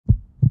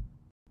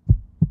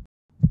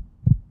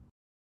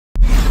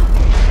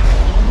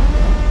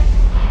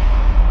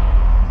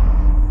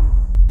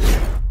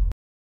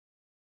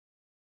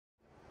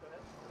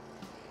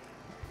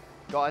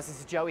Guys, this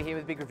is Joey here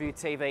with Big Review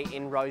TV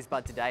in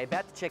Rosebud today.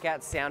 About to check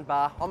out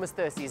Soundbar. I'm as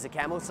thirsty as a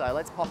camel, so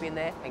let's pop in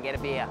there and get a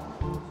beer.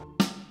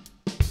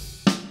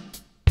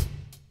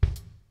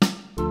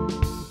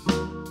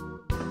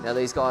 Now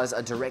these guys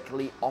are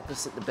directly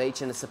opposite the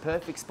beach and it's the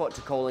perfect spot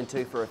to call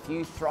into for a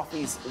few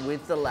throffies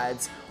with the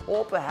lads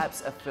or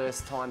perhaps a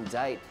first time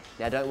date.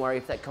 Now don't worry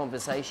if that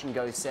conversation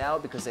goes sour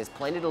because there's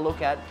plenty to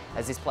look at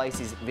as this place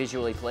is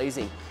visually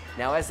pleasing.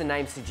 Now as the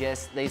name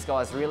suggests, these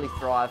guys really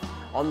thrive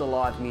on the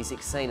live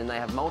music scene and they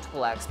have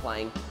multiple acts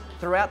playing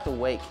throughout the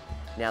week.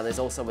 Now there's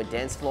also a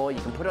dance floor, you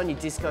can put on your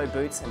disco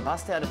boots and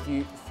bust out a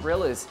few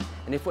thrillers.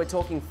 And if we're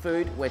talking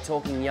food, we're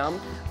talking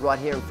yum. Right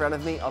here in front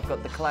of me, I've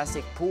got the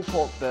classic pulled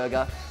pork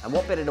burger, and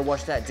what better to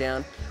wash that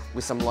down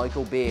with some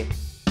local beer.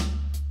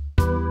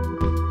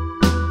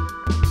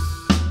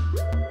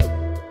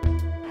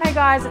 Hey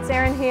guys, it's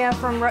Erin here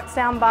from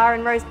Soundbar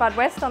in Rosebud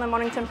West on the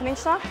Mornington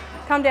Peninsula.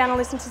 Come down and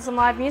listen to some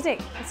live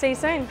music. See you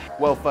soon.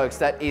 Well folks,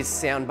 that is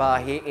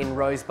Soundbar here in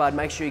Rosebud.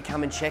 Make sure you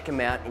come and check them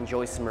out,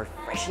 enjoy some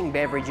refreshing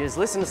beverages,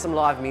 listen to some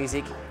live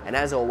music, and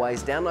as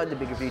always, download the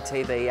Big Review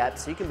TV app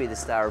so you can be the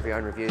star of your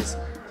own reviews.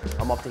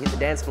 I'm off to hit the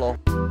dance floor.